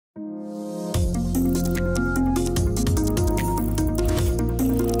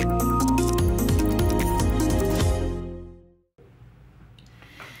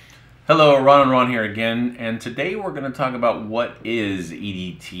Hello, Ron here again, and today we're going to talk about what is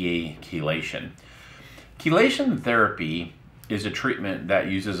EDTA chelation. Chelation therapy is a treatment that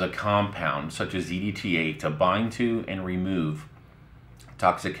uses a compound such as EDTA to bind to and remove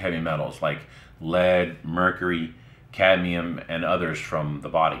toxic heavy metals like lead, mercury, cadmium, and others from the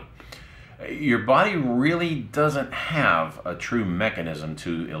body. Your body really doesn't have a true mechanism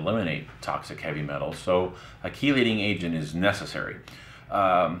to eliminate toxic heavy metals, so a chelating agent is necessary.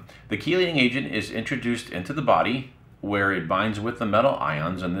 The chelating agent is introduced into the body where it binds with the metal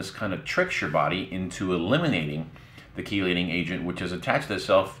ions, and this kind of tricks your body into eliminating the chelating agent, which has attached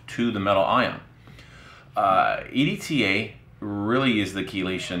itself to the metal ion. EDTA really is the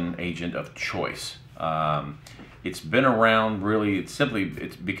chelation agent of choice. It's been around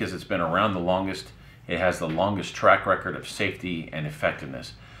it's because it's been around the longest. It has the longest track record of safety and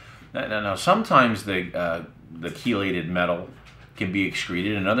effectiveness. Now sometimes the chelated metal can be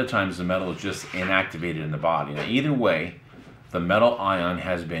excreted, and other times the metal is just inactivated in the body. Now, either way, the metal ion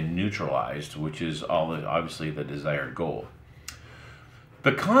has been neutralized, which is obviously the desired goal.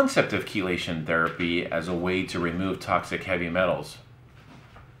 The concept of chelation therapy as a way to remove toxic heavy metals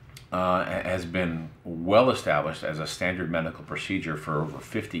has been well established as a standard medical procedure for over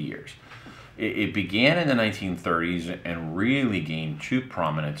 50 years. It began in the 1930s and really gained true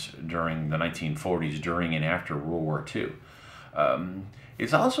prominence during the 1940s, during and after World War II.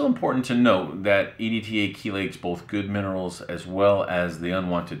 It's also important to note that EDTA chelates both good minerals as well as the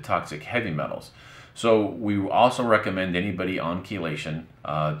unwanted toxic heavy metals. So we also recommend anybody on chelation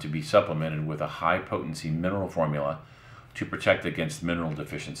to be supplemented with a high potency mineral formula to protect against mineral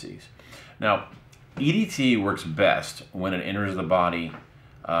deficiencies. Now, EDTA works best when it enters the body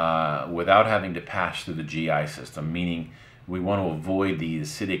without having to pass through the GI system, meaning we want to avoid the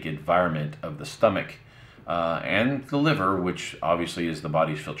acidic environment of the stomach and the liver, which obviously is the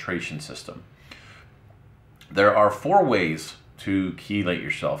body's filtration system. There are 4 ways to chelate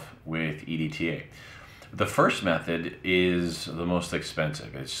yourself with EDTA. The first method is the most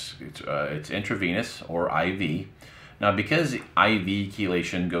expensive. It's intravenous or IV. Now, because IV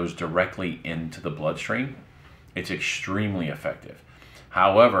chelation goes directly into the bloodstream, it's extremely effective.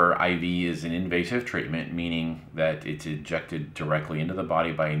 However, IV is an invasive treatment, meaning that it's injected directly into the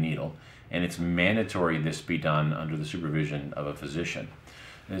body by a needle, and it's mandatory this be done under the supervision of a physician.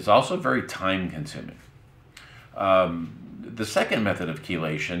 And it's also very time-consuming. The second method of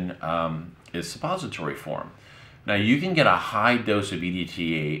chelation is suppository form. Now, you can get a high dose of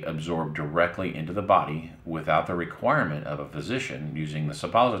EDTA absorbed directly into the body without the requirement of a physician using the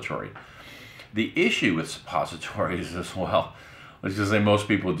suppository. The issue with suppositories as well, let's just say most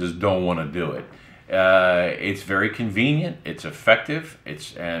people just don't want to do it. It's very convenient, it's effective,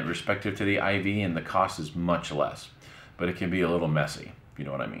 it's respective to the IV, and the cost is much less. But it can be a little messy, if you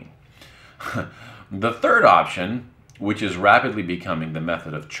know what I mean. The third option, which is rapidly becoming the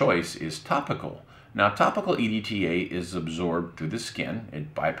method of choice, is topical. Now, topical EDTA is absorbed through the skin,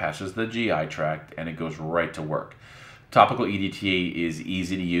 it bypasses the GI tract, and it goes right to work. Topical EDTA is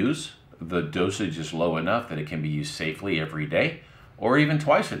easy to use. The dosage is low enough that it can be used safely every day, or even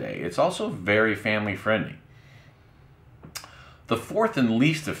twice a day. It's also very family friendly. The fourth and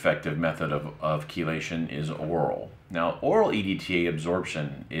least effective method of chelation is oral. Now, oral EDTA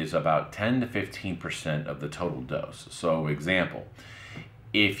absorption is about 10 to 15% of the total dose. So, example,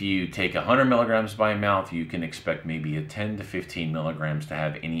 if you take 100 milligrams by mouth, you can expect maybe a 10 to 15 milligrams to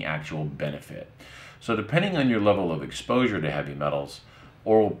have any actual benefit. So depending on your level of exposure to heavy metals,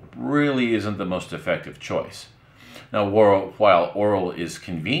 oral really isn't the most effective choice. Now, while oral is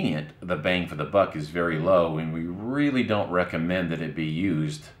convenient, the bang for the buck is very low, and we really don't recommend that it be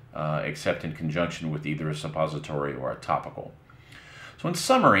used except in conjunction with either a suppository or a topical. So in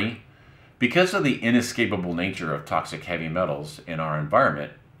summary, because of the inescapable nature of toxic heavy metals in our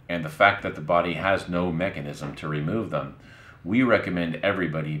environment and the fact that the body has no mechanism to remove them, we recommend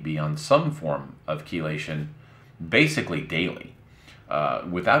everybody be on some form of chelation basically daily.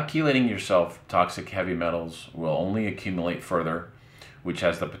 Without chelating yourself, toxic heavy metals will only accumulate further, which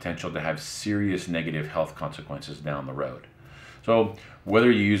has the potential to have serious negative health consequences down the road. So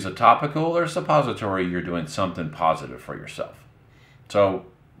whether you use a topical or suppository, you're doing something positive for yourself. So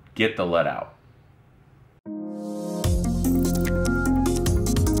get the lead out.